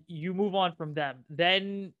then you move on from them.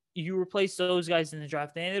 Then you replace those guys in the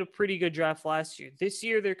draft. They ended a pretty good draft last year. This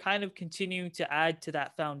year, they're kind of continuing to add to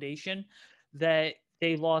that foundation that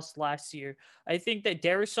they lost last year. I think that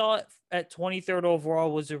Darrisaw at 23rd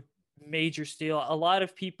overall was a major steal. A lot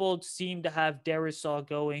of people seem to have Darrisaw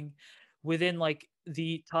going within like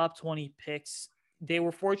the top 20 picks. They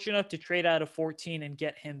were fortunate enough to trade out of 14 and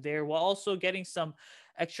get him there while also getting some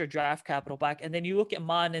extra draft capital back. And then you look at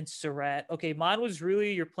Mon and Surratt. Okay, Mon was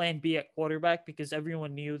really your plan B at quarterback because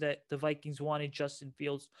everyone knew that the Vikings wanted Justin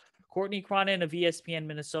Fields. Courtney Cronin of ESPN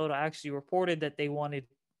Minnesota actually reported that they wanted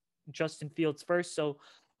Justin Fields first. So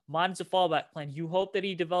Mon's a fallback plan. You hope that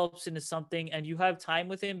he develops into something and you have time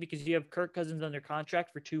with him because you have Kirk Cousins under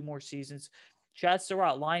contract for 2 more seasons. Chad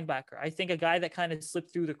Surratt, linebacker. I think a guy that kind of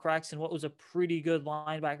slipped through the cracks in what was a pretty good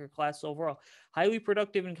linebacker class overall. Highly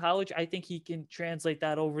productive in college. I think he can translate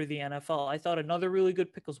that over the NFL. I thought another really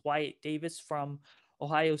good pick was Wyatt Davis from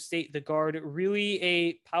Ohio State, the guard. Really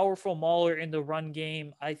a powerful mauler in the run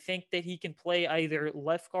game. I think that he can play either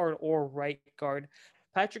left guard or right guard.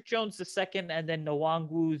 Patrick Jones, the second, and then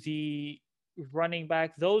Nwangwu, the running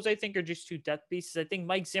back. Those I think are just 2 depth pieces. I think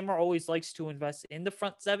Mike Zimmer always likes to invest in the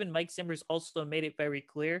front 7. Mike Zimmer's also made it very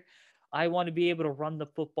clear. I want to be able to run the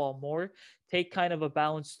football more, take kind of a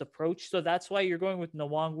balanced approach. So that's why you're going with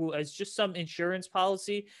Nwangwu as just some insurance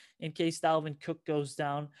policy in case Dalvin Cook goes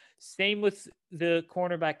down. Same with the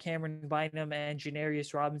cornerback Cameron Bynum and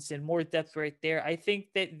Janarius Robinson. More depth right there. I think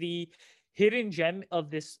that the hidden gem of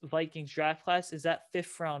this Vikings draft class is that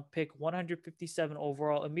 5th round pick, 157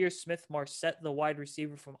 overall, Amir Smith-Marset, the wide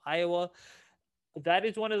receiver from Iowa. That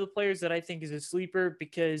is one of the players that I think is a sleeper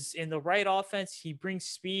because in the right offense, he brings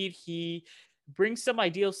speed. He brings some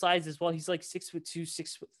ideal size as well. He's like 6'2",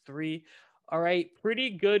 6'3". All right.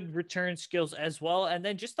 Pretty good return skills as well. And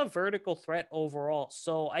then just a vertical threat overall.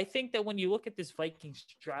 So I think that when you look at this Vikings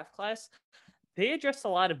draft class, they address a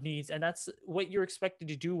lot of needs, and that's what you're expected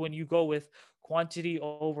to do when you go with quantity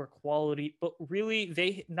over quality. But really,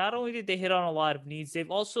 they not only did they hit on a lot of needs, they've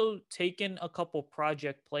also taken a couple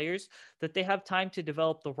project players that they have time to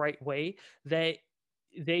develop the right way that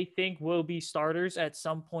they think will be starters at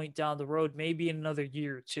some point down the road, maybe in another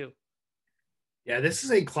year or 2. Yeah, this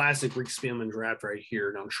is a classic Rick Spielman draft right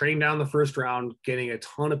here. Now, trading down the first round, getting a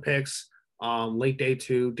ton of picks late day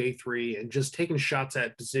 2, day 3, and just taking shots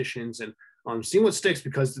at positions and seeing what sticks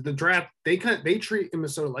because the draft they treat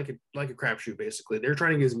Minnesota like a crapshoot. Basically, they're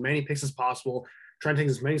trying to get as many picks as possible, trying to take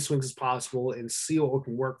as many swings as possible, and see what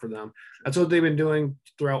can work for them. That's what they've been doing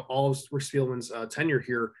throughout all of Rick Spielman's tenure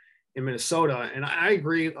here in Minnesota. And I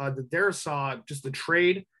agree. The Darrisaw, just the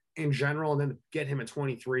trade in general, and then get him at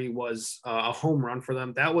 23 was a home run for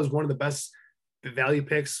them. That was one of the best value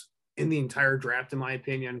picks in the entire draft, in my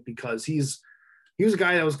opinion, because he was a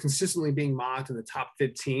guy that was consistently being mocked in the top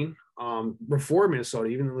 15 before Minnesota,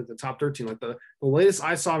 even like the top 13. Like the latest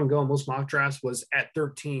I saw him go in most mock drafts was at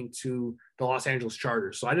 13 to the Los Angeles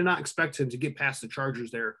Chargers. So I did not expect him to get past the Chargers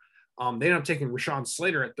there. They ended up taking Rashawn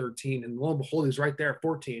Slater at 13, and lo and behold, he's right there at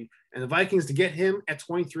 14. And the Vikings, to get him at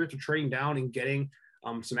 23 after trading down and getting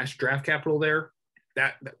some extra draft capital there,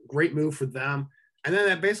 that great move for them. And then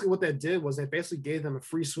that basically what that did was they basically gave them a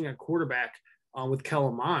free swing at quarterback with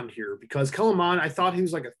Kellen Mond here, because Kellen Mond, I thought he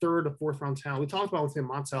was like a 3rd or 4th round talent. We talked about with him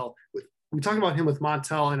Montel. We talked about him with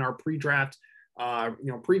Montel in our pre-draft,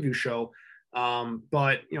 preview show.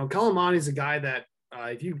 But Kellen Mond is a guy that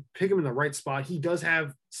if you pick him in the right spot, he does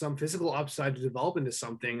have some physical upside to develop into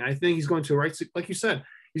something. I think he's going to like you said,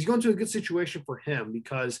 he's going to a good situation for him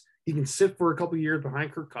because he can sit for a couple of years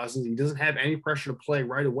behind Kirk Cousins. He doesn't have any pressure to play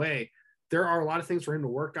right away. There are a lot of things for him to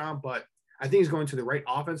work on, but I think he's going to the right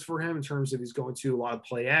offense for him in terms of he's going to a lot of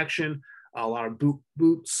play action, a lot of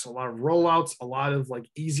boots, a lot of rollouts, a lot of like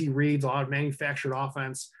easy reads, a lot of manufactured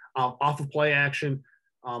offense off of play action,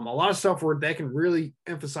 a lot of stuff where they can really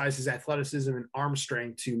emphasize his athleticism and arm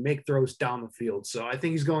strength to make throws down the field. So I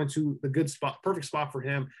think he's going to the good spot, perfect spot for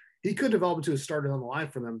him. He could develop into a starter on the line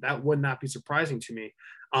for them. That would not be surprising to me.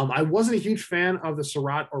 I wasn't a huge fan of the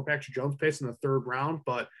Surratt or Patrick Jones picks in the 3rd round,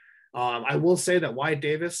 but I will say that Wyatt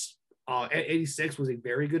Davis at 86 was a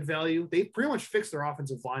very good value. They pretty much fixed their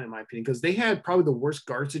offensive line, in my opinion, because they had probably the worst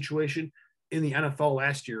guard situation in the NFL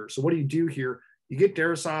last year. So what do you do here? You get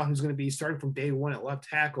Darrisaw, who's going to be starting from day 1 at left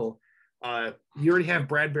tackle. You already have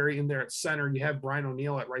Bradbury in there at center. You have Brian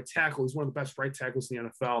O'Neill at right tackle. He's one of the best right tackles in the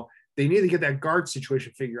NFL. They need to get that guard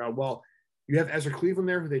situation figured out. Well, you have Ezra Cleveland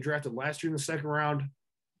there, who they drafted last year in the 2nd round.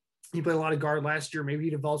 He played a lot of guard last year. Maybe he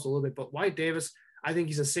develops a little bit. But Wyatt Davis, I think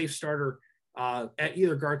he's a safe starter at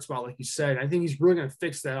either guard spot, like you said. I think he's really going to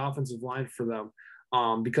fix that offensive line for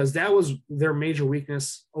them because that was their major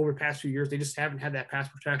weakness over the past few years. They just haven't had that pass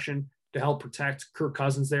protection to help protect Kirk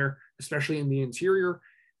Cousins there, especially in the interior.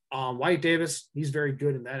 Wyatt Davis, he's very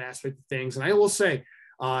good in that aspect of things. And I will say,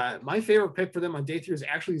 My favorite pick for them on day 3 is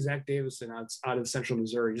actually Zach Davison out of Central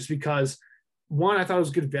Missouri, just because one, I thought it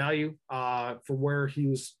was good value for where he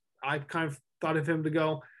was. I kind of thought of him to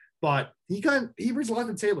go, but he brings a lot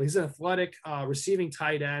to the table. He's an athletic receiving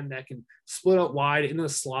tight end that can split out wide into the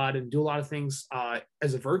slot and do a lot of things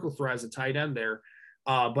as a vertical threat as a tight end there.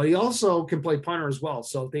 But he also can play punter as well.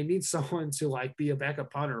 So if they need someone to like be a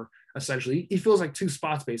backup punter, essentially, he fills like 2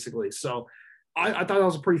 spots basically. So I thought that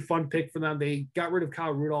was a pretty fun pick for them. They got rid of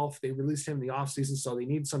Kyle Rudolph. They released him in the offseason, so they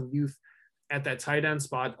need some youth at that tight end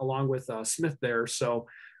spot along with Smith there. So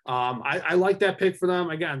I like that pick for them.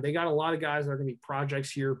 Again, they got a lot of guys that are going to be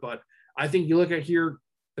projects here, but I think you look at here,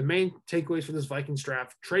 the main takeaways for this Vikings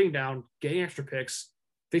draft: trading down, getting extra picks,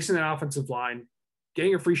 fixing that offensive line,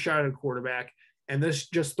 getting a free shot at a quarterback, and this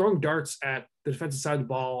just throwing darts at the defensive side of the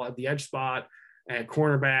ball, at the edge spot, at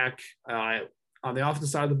cornerback, on the offensive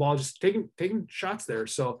side of the ball, just taking shots there.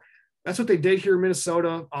 So that's what they did here in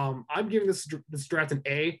Minnesota. I'm giving this draft an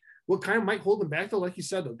A. What kind of might hold them back, though, like you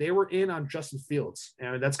said, though, they were in on Justin Fields,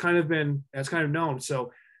 and that's kind of known.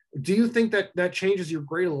 So do you think that changes your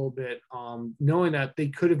grade a little bit, knowing that they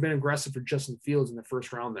could have been aggressive for Justin Fields in the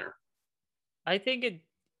first round there? I think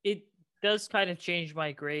it does kind of change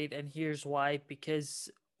my grade, and here's why. Because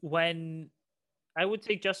when I would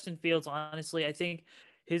take Justin Fields, honestly, I think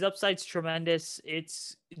his upside's tremendous.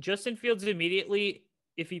 It's Justin Fields immediately,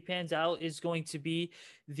 if he pans out, is going to be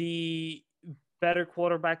the better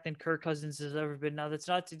quarterback than Kirk Cousins has ever been. Now, that's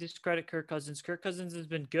not to discredit Kirk Cousins. Kirk Cousins has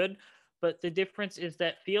been good, but the difference is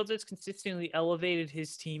that Fields has consistently elevated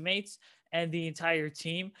his teammates and the entire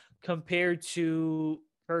team compared to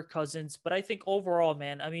Kirk Cousins. But I think overall,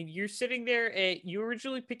 man, I mean, you're sitting there you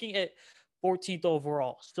originally picking at 14th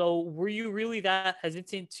overall. So were you really that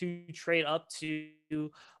hesitant to trade up to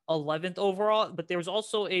 11th overall? But there was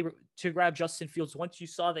also to grab Justin Fields once you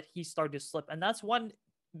saw that he started to slip. And that's one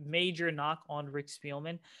major knock on Rick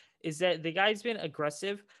Spielman, is that the guy's been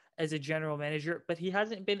aggressive as a general manager, but he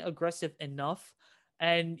hasn't been aggressive enough.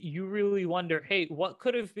 And you really wonder, hey, what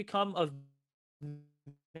could have become of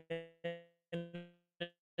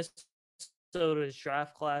Minnesota's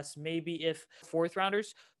draft class, maybe if 4th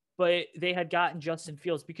rounders, but they had gotten Justin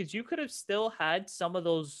Fields, because you could have still had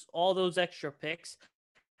all those extra picks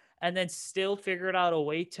and then still figured out a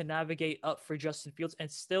way to navigate up for Justin Fields and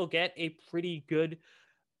still get a pretty good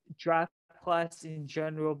draft class in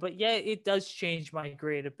general. But yeah, it does change my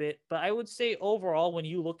grade a bit. But I would say overall, when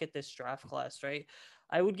you look at this draft class, right,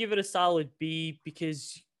 I would give it a solid B,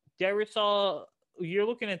 because Darrisaw, you're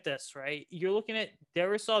looking at this, right? You're looking at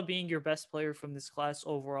Darrisaw being your best player from this class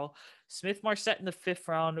overall. Smith-Marsette in the 5th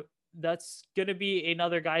round, that's going to be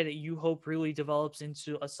another guy that you hope really develops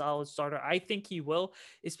into a solid starter. I think he will,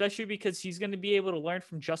 especially because he's going to be able to learn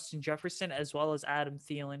from Justin Jefferson as well as Adam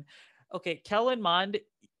Thielen. Okay, Kellen Mond,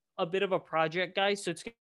 a bit of a project guy, so it's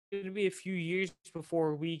going to be a few years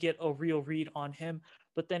before we get a real read on him.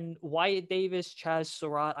 But then Wyatt Davis, Chaz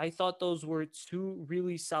Surratt, I thought those were 2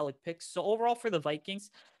 really solid picks. So overall for the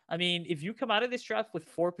Vikings, I mean, if you come out of this draft with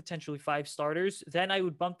 4, potentially 5 starters, then I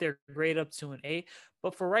would bump their grade up to an A.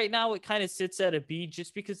 But for right now, it kind of sits at a B,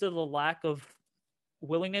 just because of the lack of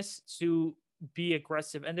willingness to be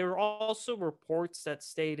aggressive. And there were also reports that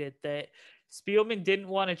stated that Spielman didn't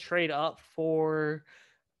want to trade up for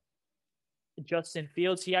Justin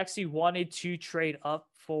Fields. He actually wanted to trade up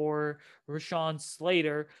for Rashawn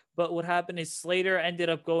Slater, but what happened is Slater ended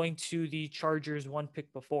up going to the Chargers 1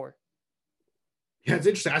 pick before. Yeah, it's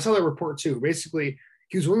interesting. I saw that report too. Basically,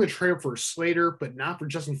 he was willing to trade up for Slater, but not for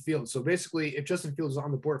Justin Fields. So basically, if Justin Fields was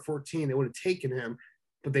on the board at 14, they would have taken him,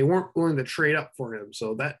 but they weren't willing to trade up for him.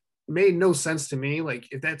 So that made no sense to me. Like,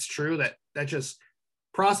 if that's true, that just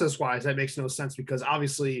process-wise, that makes no sense, because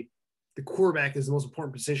obviously the quarterback is the most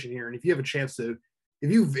important position here. And if you have a chance to,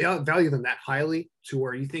 if you value them that highly to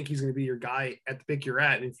where you think he's going to be your guy at the pick you're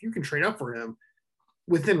at, and if you can trade up for him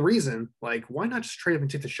within reason, like, why not just trade up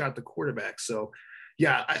and take the shot at the quarterback? So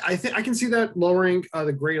yeah, I think I can see that lowering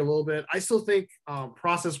the grade a little bit. I still think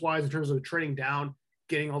process-wise, in terms of trading down,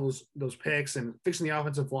 getting all those picks and fixing the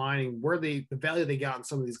offensive line and where the value they got on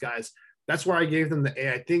some of these guys, that's where I gave them the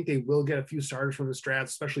A. I think they will get a few starters from this draft,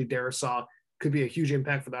 especially Darrisaw. Could be a huge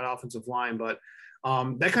impact for that offensive line. But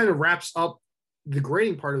that kind of wraps up the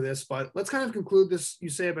grading part of this. But let's kind of conclude this, you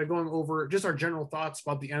say, by going over just our general thoughts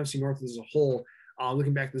about the NFC North as a whole.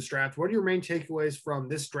 Looking back to this draft, what are your main takeaways from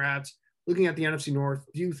this draft? Looking at the NFC North,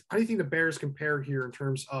 how do you think the Bears compare here in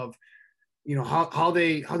terms of, how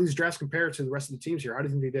these drafts compare to the rest of the teams here? How do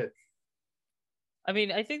you think they did? I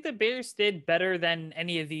mean, I think the Bears did better than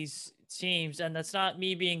any of these teams, and that's not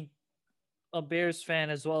me being a Bears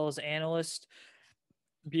fan as well as analyst.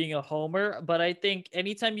 being a homer, but I think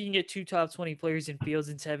anytime you can get 2 top 20 players in Fields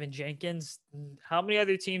and Tevin Jenkins, how many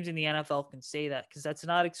other teams in the NFL can say that? Because that's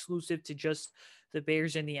not exclusive to just the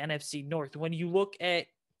Bears in the NFC North. When you look at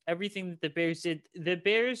everything that the Bears did, the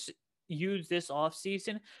Bears used this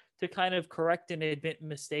offseason to kind of correct and admit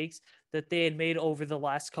mistakes that they had made over the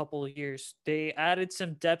last couple of years. They added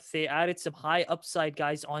some depth. They added some high upside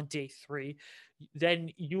guys on day 3. Then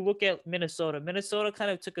you look at Minnesota. Minnesota kind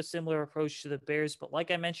of took a similar approach to the Bears, but like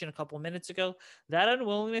I mentioned a couple minutes ago, that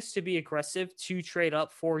unwillingness to be aggressive to trade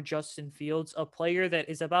up for Justin Fields, a player that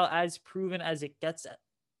is about as proven as it gets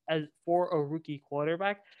as for a rookie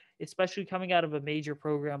quarterback, especially coming out of a major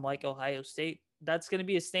program like Ohio State, that's going to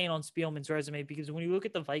be a stain on Spielman's resume, because when you look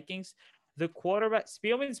at the Vikings, the quarterback,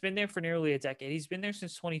 Spielman's been there for nearly a decade. He's been there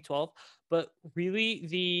since 2012, but really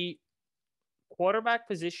the quarterback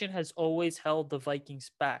position has always held the Vikings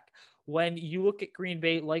back. When you look at Green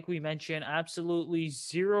Bay, like we mentioned, absolutely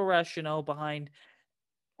zero rationale behind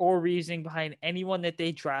or reasoning behind anyone that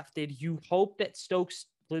they drafted. You hope that Stokes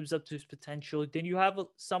lives up to his potential. Then you have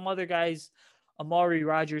some other guys, Amari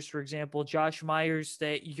Rodgers, for example, Josh Myers,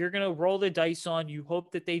 that you're going to roll the dice on. You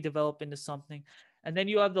hope that they develop into something. And then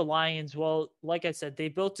you have the Lions. Well, like I said, they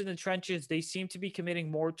built in the trenches. They seem to be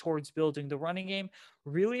committing more towards building the running game.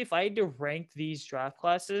 Really, if I had to rank these draft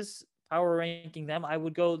classes, power ranking them, I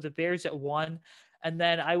would go the Bears at 1. And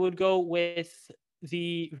then I would go with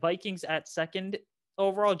the Vikings at 2nd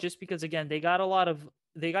overall, just because, again, they got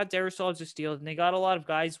Darius Slaughter-Steele, and they got a lot of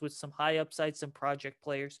guys with some high upside, some project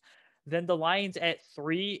players. Then the Lions at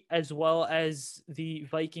 3, as well as the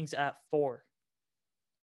Vikings at 4.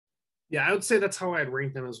 Yeah, I would say that's how I'd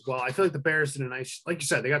rank them as well. I feel like the Bears did a nice, like you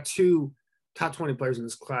said, they got 2 top 20 players in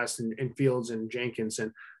this class in Fields and Jenkins.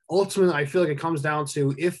 And ultimately, I feel like it comes down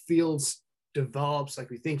to if Fields develops like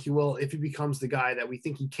we think he will, if he becomes the guy that we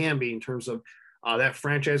think he can be in terms of that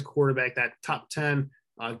franchise quarterback, that top 10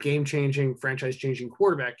 game-changing, franchise-changing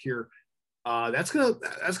quarterback here, that's gonna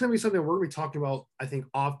be something we're gonna be talking about, I think,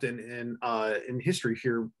 often in history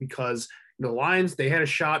here, because the Lions, they had a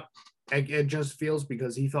shot at Justin Fields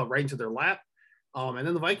because he fell right into their lap. And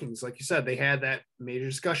then the Vikings, like you said, they had that major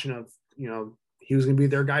discussion of, he was going to be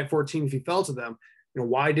their guy 14 if he fell to them.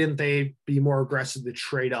 Why didn't they be more aggressive to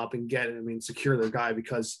trade up and secure their guy?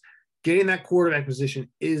 Because getting that quarterback position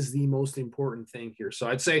is the most important thing here. So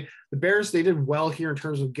I'd say the Bears, they did well here in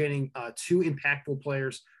terms of getting 2 impactful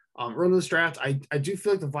players early in this draft. I do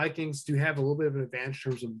feel like the Vikings do have a little bit of an advantage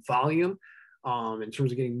in terms of volume, in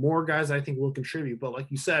terms of getting more guys I think will contribute. But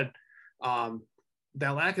like you said,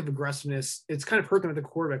 that lack of aggressiveness, it's kind of hurt them at the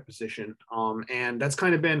quarterback position. And that's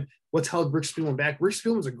kind of been what's held Rick Spielman back. Rick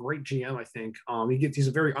Spielman's a great GM, I think. He's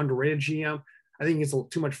a very underrated GM. I think he gets a little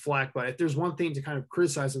too much flack, but if there's one thing to kind of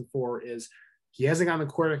criticize him for is he hasn't gotten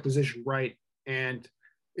the quarterback position right. And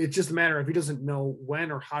it's just a matter of he doesn't know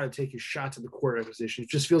when or how to take his shot to the quarterback position. It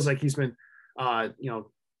just feels like he's been,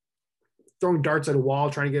 throwing darts at a wall,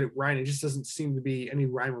 trying to get it right. And it just doesn't seem to be any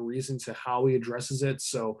rhyme or reason to how he addresses it.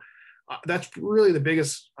 So that's really the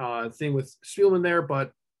biggest thing with Spielman there.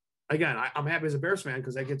 But again, I'm happy as a Bears fan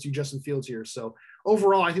because that gets you Justin Fields here. So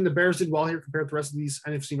overall, I think the Bears did well here compared to the rest of these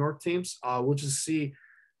NFC North teams. We'll just see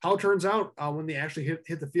how it turns out when they actually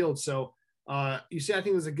hit the field. So you see, I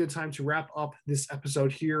think this is a good time to wrap up this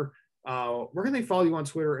episode here. Where can they follow you on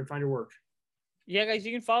Twitter and find your work? Yeah, guys,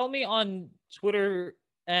 you can follow me on Twitter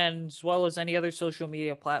and as well as any other social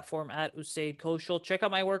media platform at Usaid Koshal. Check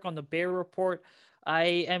out my work on the Bear Report. I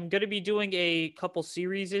am going to be doing a couple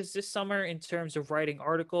series this summer in terms of writing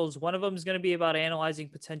articles. One of them is going to be about analyzing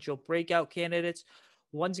potential breakout candidates.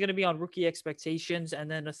 One's going to be on rookie expectations. And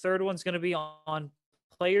then the third one's going to be on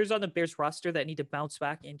players on the Bears roster that need to bounce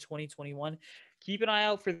back in 2021. Keep an eye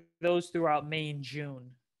out for those throughout May and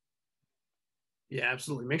June. Yeah,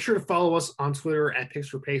 absolutely. Make sure to follow us on Twitter at Picks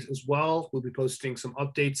for Pace as well. We'll be posting some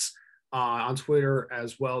updates on Twitter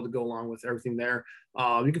as well to go along with everything there.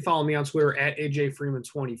 You can follow me on Twitter at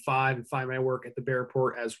AJFreeman25 and find my work at the Bear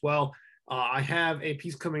Report as well. I have a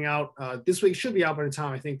piece coming out this week. Should be out by the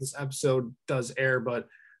time I think this episode does air, but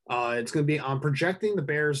it's going to be on projecting the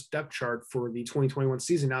Bears depth chart for the 2021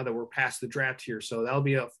 season now that we're past the draft here. So that'll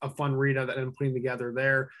be a fun read that I'm putting together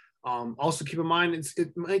there. Also keep in mind,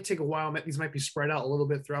 it might take a while. These might be spread out a little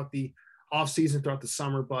bit throughout the off season, throughout the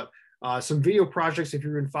summer, but some video projects, if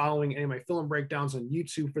you've been following any of my film breakdowns on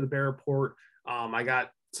YouTube for the Bear Report, I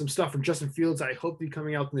got some stuff from Justin Fields I hope to be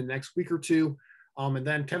coming out in the next week or two. And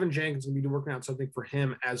then Tevin Jenkins will be working on something for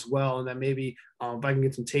him as well. And then maybe if I can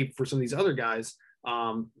get some tape for some of these other guys,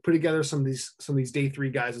 put together some of these day 3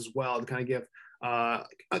 guys as well to kind of give kind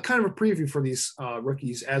of a preview for these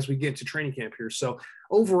rookies as we get into training camp here. So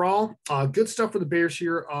overall, good stuff for the Bears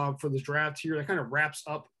here for this draft here. That kind of wraps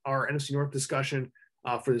up our NFC North discussion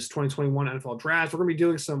for this 2021 NFL draft. We're going to be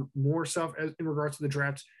doing some more stuff in regards to the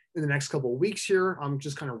draft in the next couple of weeks here. I'm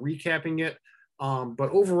just kind of recapping it. But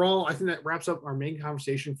overall, I think that wraps up our main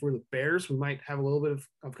conversation for the Bears. We might have a little bit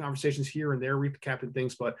of conversations here and there, recapping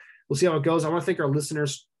things, but we'll see how it goes. I want to thank our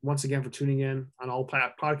listeners once again for tuning in on all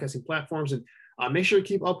podcasting platforms, and make sure to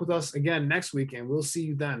keep up with us again next week, and we'll see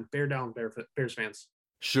you then. Bear down, Bears fans.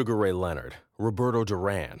 Sugar Ray Leonard, Roberto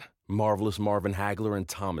Duran, Marvelous Marvin Hagler, and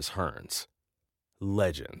Thomas Hearns.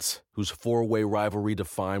 Legends, whose four-way rivalry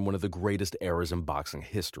defined one of the greatest eras in boxing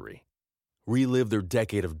history. Relive their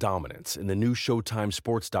decade of dominance in the new Showtime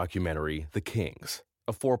sports documentary, The Kings,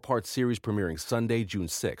 a 4-part series premiering Sunday, June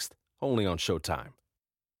 6th, only on Showtime.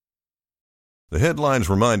 The headlines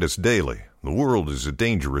remind us daily, the world is a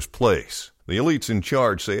dangerous place. The elites in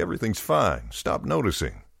charge say everything's fine, stop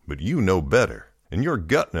noticing. But you know better. And your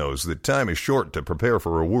gut knows that time is short to prepare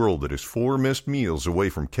for a world that is 4 missed meals away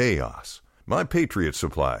from chaos. My Patriot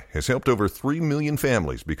Supply has helped over 3 million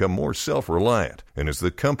families become more self-reliant and is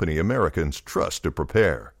the company Americans trust to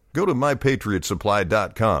prepare. Go to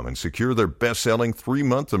MyPatriotSupply.com and secure their best-selling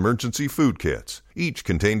 3-month emergency food kits. Each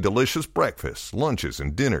contain delicious breakfasts, lunches,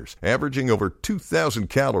 and dinners, averaging over 2,000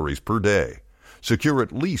 calories per day. Secure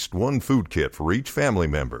at least 1 food kit for each family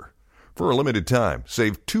member. For a limited time,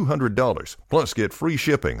 save $200, plus get free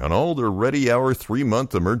shipping on all their Ready Hour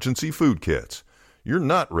 3-month emergency food kits. You're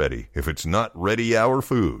not ready if it's not Ready Hour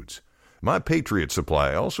Foods. My Patriot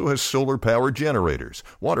Supply also has solar-powered generators,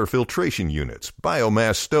 water filtration units,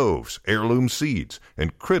 biomass stoves, heirloom seeds,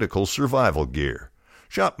 and critical survival gear.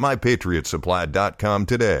 Shop MyPatriotSupply.com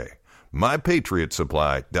today.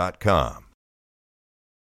 MyPatriotSupply.com.